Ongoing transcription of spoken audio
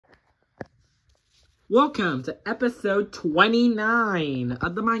Welcome to episode 29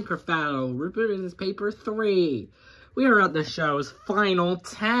 of the Minecraft Battle. Rebooted as paper 3. We are at the show's final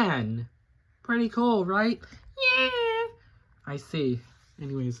 10. Pretty cool, right? Yeah. I see.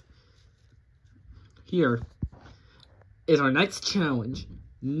 Anyways, here is our next challenge.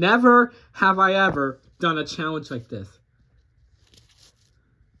 Never have I ever done a challenge like this.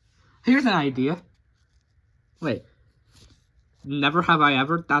 Here's an idea. Wait. Never have I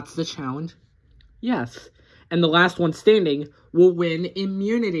ever? That's the challenge? Yes. And the last one standing will win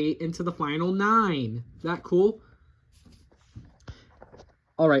immunity into the final 9. Is that cool?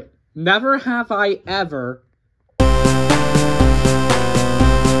 Alright. Never have I ever...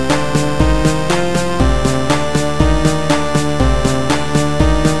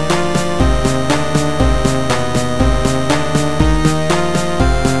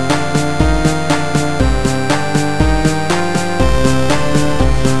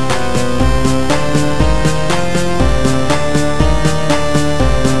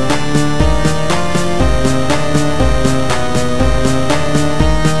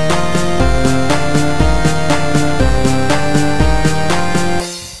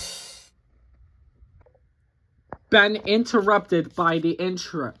 been interrupted by the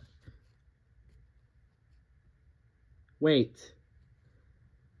intro. Wait.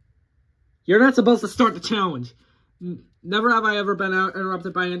 You're not supposed to start the challenge. Never have I ever been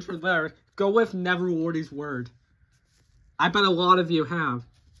interrupted by an intro there. Go with Never Wardy's word. I bet a lot of you have.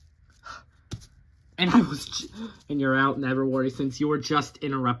 And and you're out, Never Wardy, since you were just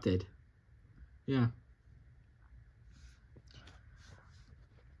interrupted. Yeah.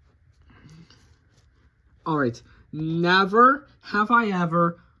 Alright. Never have I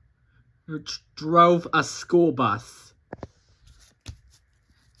ever drove a school bus.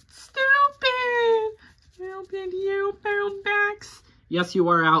 Stupid! Stupid you bound backs. Yes, you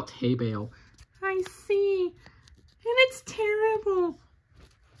are out, hay bale. I see. And it's terrible.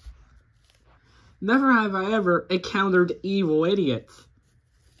 Never have I ever encountered evil idiots.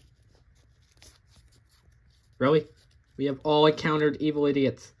 Really? We have all encountered evil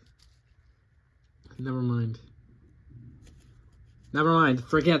idiots. Never mind. Never mind.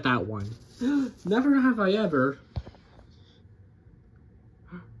 Forget that one. Never have I ever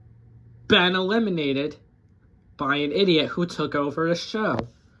been eliminated by an idiot who took over the show.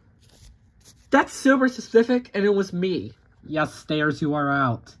 That's super specific, and it was me. Yes, Stairs, you are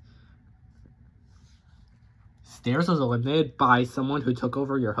out. Stairs was eliminated by someone who took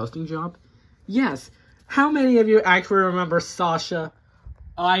over your hosting job? Yes. How many of you actually remember Sasha?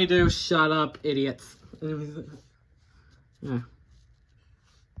 I do. Shut up, idiots. Yeah.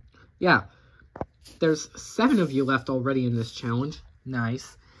 Yeah. There's 7 of you left already in this challenge.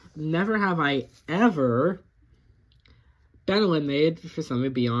 Nice. Never have I ever been eliminated for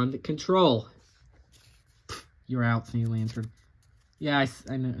something beyond control. You're out, Sea Lantern. Yeah,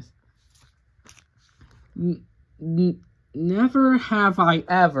 I know. Never have I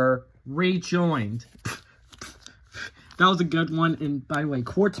ever rejoined. That was a good one. And by the way,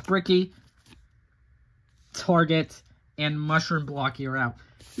 Quartz Bricky, Target, and Mushroom Blocky are out.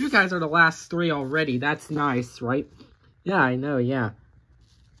 You guys are the last 3 already. That's nice, right? Yeah, I know, yeah.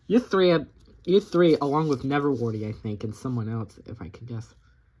 You three, along with Never Wardy, I think, and someone else, if I can guess,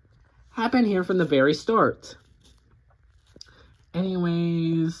 have been here from the very start.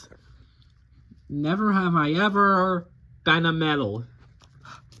 Anyways, never have I ever been a metal.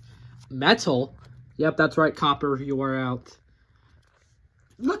 Metal? Yep, that's right, Copper, you are out.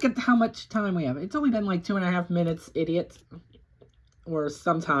 Look at how much time we have. It's only been like 2.5 minutes, idiot. Or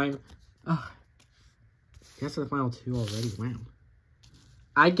sometime. Guess the final 2 already. Wow.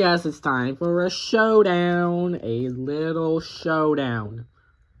 I guess it's time for a showdown. A little showdown.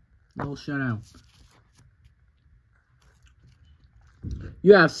 Little showdown.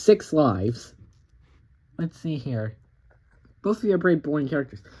 You have 6 lives. Let's see here. Both of you are pretty boring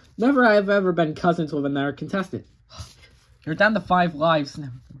characters. Never have ever been cousins with another contestant. You're down to 5 lives.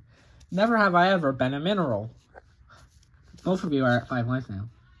 Never have I ever been a mineral. Both of you are at 5 lives now.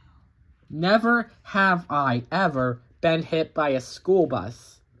 Never have I ever been hit by a school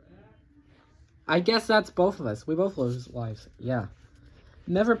bus. I guess that's both of us. We both lose lives. Yeah.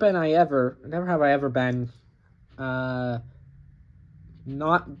 Never have I ever been, not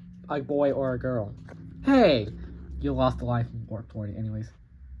a boy or a girl. Hey! You lost a life in Warp 40 anyways.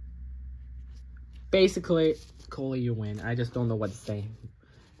 Basically, Coley, you win. I just don't know what to say.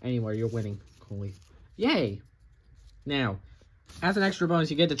 Anyway, you're winning, Coley. Yay! Now, as an extra bonus,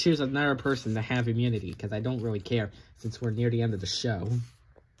 you get to choose another person to have immunity, because I don't really care, since we're near the end of the show.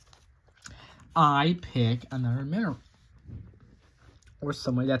 I pick another mineral. Or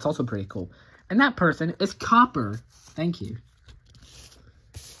somebody that's also pretty cool. And that person is Copper. Thank you.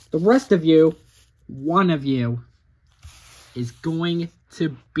 The rest of you, one of you, is going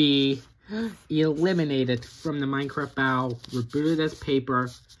to be eliminated from the Minecraft Battle Rebooted as Paper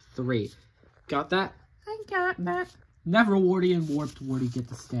 3. Got that? I got that. Never Wardy and Warped Wardy get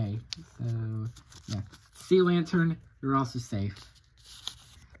to stay. So, yeah. Sea Lantern, you're also safe.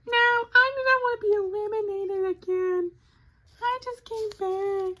 No, I do not want to be eliminated again. I just came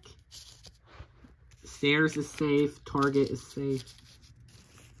back. Stairs is safe. Target is safe.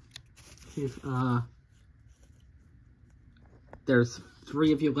 If, there's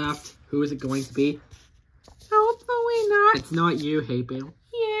 3 of you left. Who is it going to be? Hopefully not. It's not you, Hey Bill.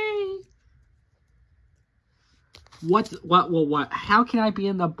 Yay. What? How can I be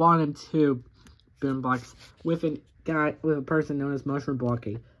in the bottom 2 boom blocks with a person known as Mushroom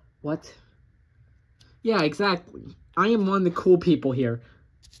Blocky? What? Yeah, exactly. I am one of the cool people here.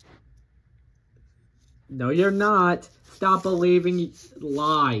 No, you're not. Stop believing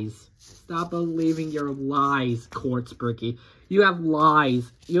lies. Stop believing your lies, Quartz Bricky. You have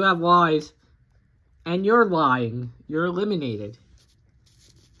lies. You have lies. And you're lying. You're eliminated.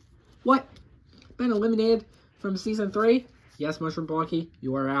 What? Been eliminated from Season 3? Yes, Mushroom Blocky,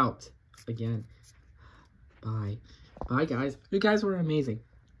 you are out. Again. Bye. Bye, guys. You guys were amazing.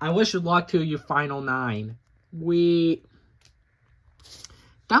 I wish you luck to your final 9.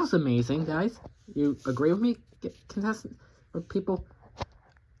 That was amazing, guys. You agree with me, contestants or people?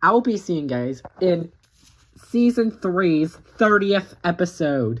 I will be seeing you guys in Season 3's 30th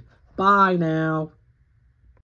episode. Bye now.